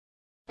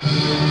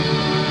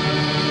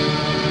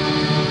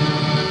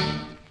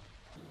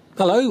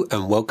Hello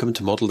and welcome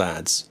to Modelled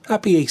Ads.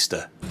 Happy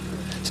Easter!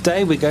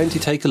 Today we're going to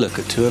take a look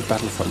at two of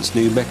Battlefront's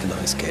new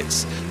mechanised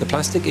kits, the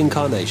plastic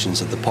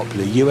incarnations of the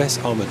popular US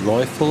Armoured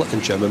Rifle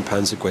and German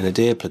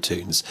Panzergrenadier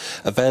platoons,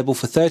 available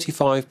for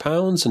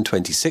 £35 and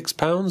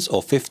 £26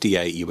 or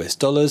 $58 US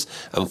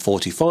and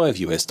 $45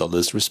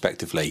 US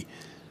respectively.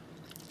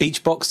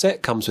 Each box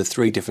set comes with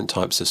three different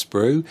types of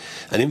sprue: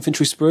 an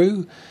infantry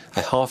sprue,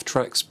 a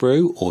half-track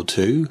sprue or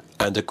two,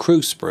 and a crew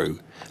sprue,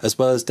 as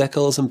well as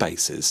decals and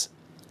bases.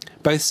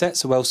 Both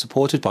sets are well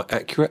supported by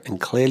accurate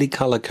and clearly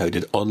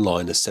colour-coded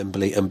online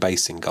assembly and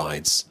basing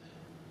guides.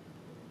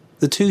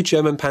 The two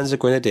German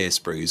Panzergrenadier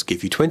sprues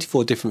give you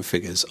 24 different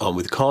figures armed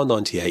with Kar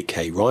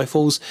 98K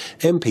rifles,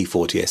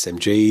 MP40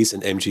 SMGs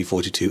and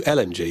MG42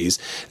 LMGs,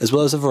 as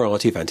well as a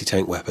variety of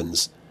anti-tank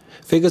weapons.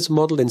 Figures are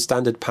modelled in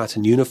standard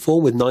pattern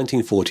uniform with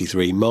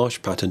 1943 marsh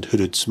patterned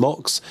hooded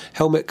smocks,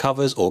 helmet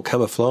covers or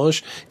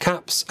camouflage,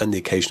 caps and the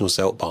occasional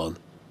Zeltbahn.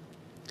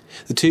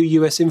 The two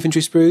US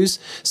infantry sprues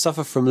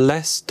suffer from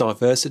less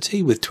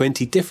diversity, with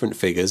 20 different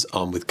figures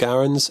armed with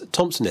Garans,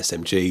 Thompson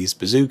SMGs,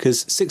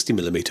 bazookas,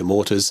 60mm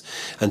mortars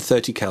and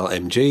 30 cal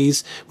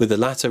MGs, with the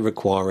latter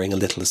requiring a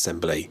little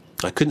assembly.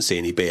 I couldn't see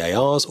any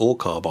BARs or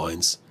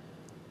carbines.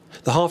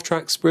 The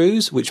half-track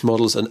sprues, which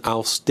models an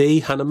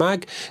ALS-D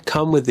Hanomag,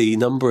 come with a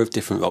number of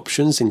different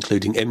options,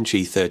 including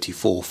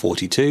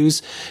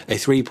MG34-42s, a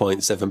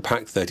 3.7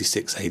 Pak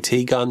 36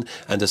 AT gun,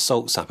 and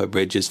assault sapper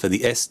bridges for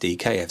the SD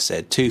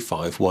KFZ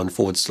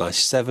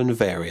 251/7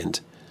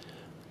 variant.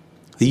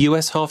 The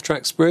US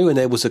half-track sprue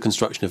enables the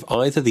construction of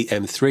either the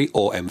M3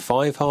 or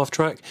M5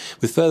 half-track,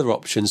 with further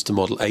options to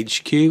model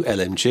HQ,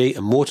 LMG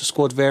and mortar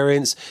squad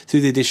variants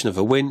through the addition of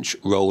a winch,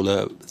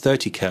 roller,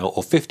 30 cal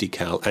or 50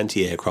 cal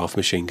anti-aircraft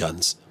machine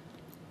guns.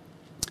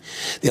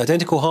 The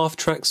identical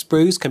half-track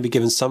sprues can be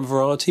given some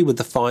variety with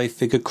the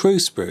 5-figure crew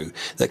sprue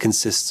that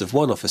consists of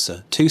one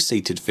officer, two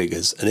seated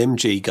figures, an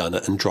MG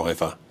gunner and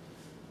driver.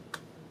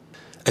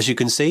 As you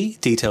can see,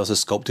 details are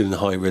sculpted in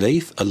high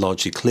relief, are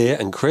largely clear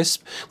and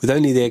crisp, with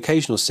only the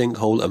occasional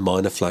sinkhole and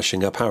minor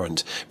flashing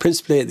apparent,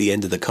 principally at the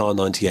end of the Kar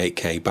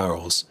 98K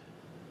barrels.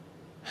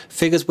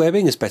 Figures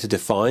webbing is better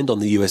defined on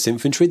the US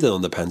infantry than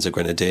on the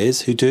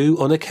Panzergrenadiers, who do,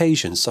 on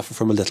occasion, suffer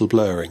from a little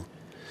blurring.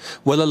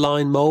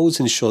 Well-aligned moulds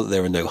ensure that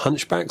there are no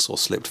hunchbacks or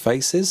slipped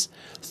faces.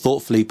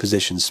 Thoughtfully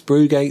positioned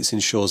sprue gates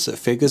ensures that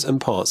figures and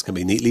parts can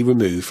be neatly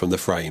removed from the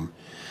frame.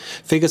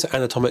 Figures are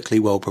anatomically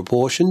well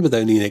proportioned, with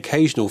only an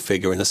occasional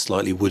figure in a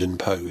slightly wooden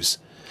pose.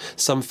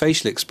 Some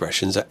facial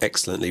expressions are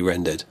excellently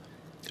rendered.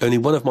 Only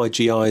one of my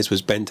GIs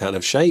was bent out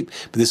of shape,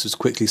 but this was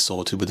quickly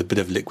sorted with a bit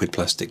of liquid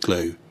plastic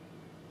glue.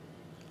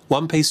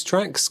 One-piece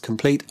tracks,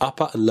 complete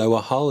upper and lower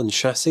hull and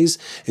chassis,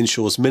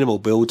 ensures minimal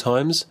build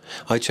times.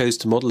 I chose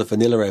to model a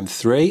vanilla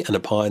M3 and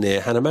a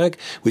Pioneer Hanomag,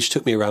 which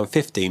took me around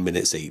 15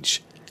 minutes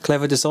each.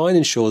 Clever design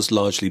ensures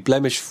largely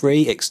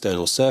blemish-free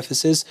external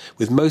surfaces,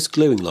 with most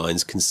gluing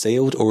lines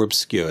concealed or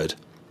obscured.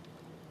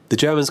 The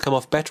Germans come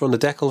off better on the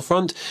decal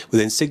front,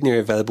 with insignia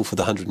available for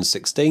the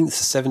 116th,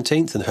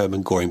 17th and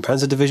Hermann Göring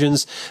Panzer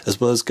Divisions, as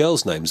well as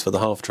girls' names for the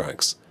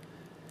half-tracks.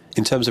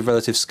 In terms of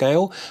relative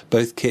scale,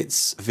 both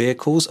kits'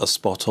 vehicles are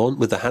spot on,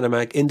 with the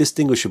Hanomag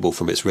indistinguishable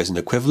from its resin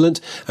equivalent,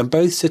 and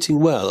both sitting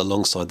well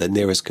alongside their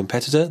nearest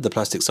competitor, the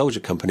Plastic Soldier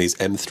Company's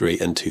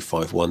M3 and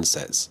 251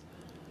 sets.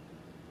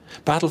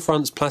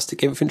 Battlefront's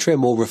plastic infantry are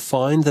more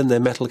refined than their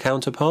metal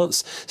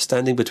counterparts,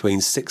 standing between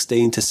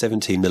 16 to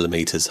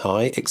 17mm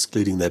high,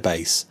 excluding their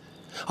base.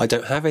 I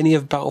don't have any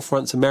of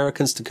Battlefront's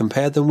Americans to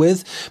compare them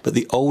with, but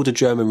the older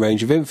German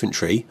range of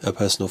infantry, a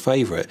personal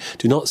favourite,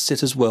 do not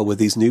sit as well with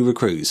these new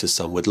recruits as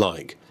some would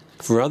like.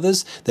 For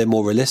others, their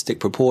more realistic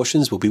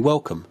proportions will be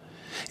welcome.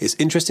 It's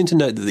interesting to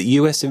note that the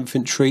US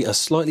infantry are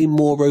slightly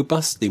more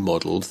robustly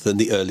modelled than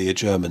the earlier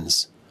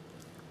Germans.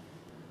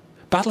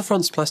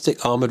 Battlefront's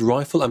plastic armoured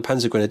rifle and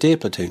Panzergrenadier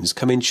platoons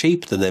come in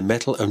cheaper than their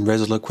metal and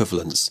resin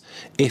equivalents,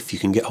 if you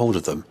can get hold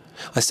of them.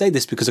 I say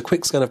this because a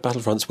quick scan of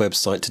Battlefront's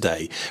website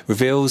today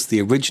reveals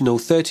the original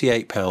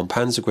 £38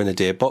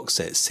 Panzergrenadier box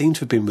set seemed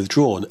to have been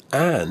withdrawn,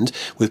 and,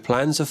 with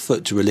plans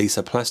afoot to release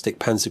a plastic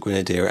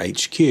Panzergrenadier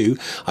HQ,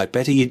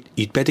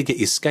 you'd better get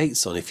your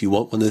skates on if you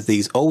want one of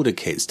these older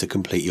kits to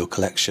complete your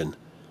collection.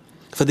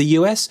 For the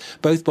US,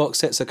 both box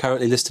sets are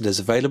currently listed as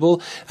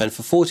available, and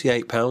for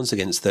 £48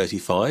 against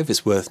 $35,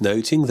 it's worth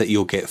noting that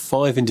you'll get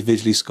 5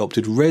 individually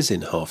sculpted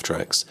resin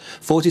half-tracks,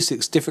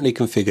 46 differently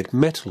configured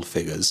metal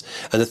figures,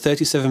 and a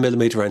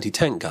 37mm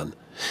anti-tank gun.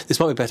 This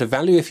might be better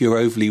value if you're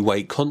overly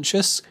weight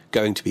conscious,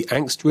 going to be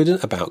angst-ridden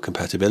about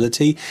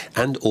compatibility,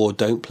 and or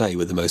don't play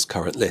with the most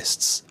current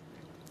lists.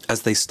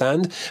 As they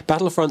stand,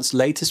 Battlefront's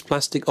latest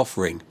plastic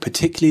offering,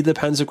 particularly the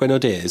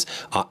Panzergrenadiers,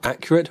 are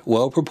accurate,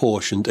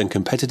 well-proportioned and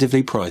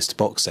competitively priced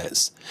box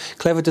sets.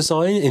 Clever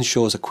design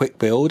ensures a quick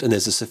build, and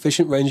there's a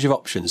sufficient range of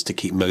options to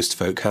keep most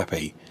folk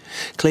happy.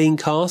 Clean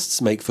casts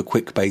make for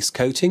quick base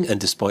coating, and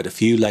despite a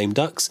few lame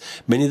ducks,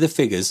 many of the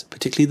figures,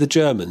 particularly the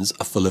Germans,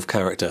 are full of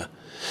character.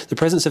 The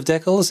presence of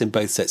decals in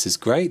both sets is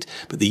great,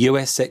 but the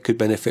US set could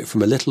benefit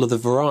from a little of the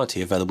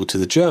variety available to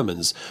the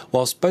Germans,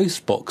 whilst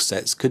both box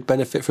sets could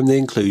benefit from the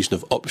inclusion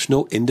of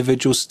optional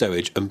individual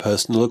stowage and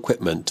personal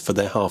equipment for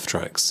their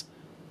half-tracks.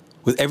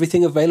 With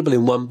everything available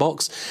in one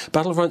box,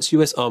 Battlefront's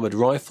US Armoured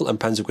Rifle and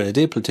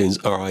Panzergrenadier platoons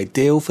are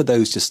ideal for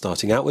those just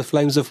starting out with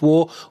Flames of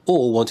War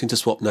or wanting to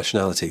swap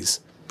nationalities.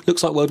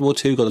 Looks like World War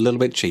II got a little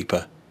bit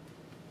cheaper.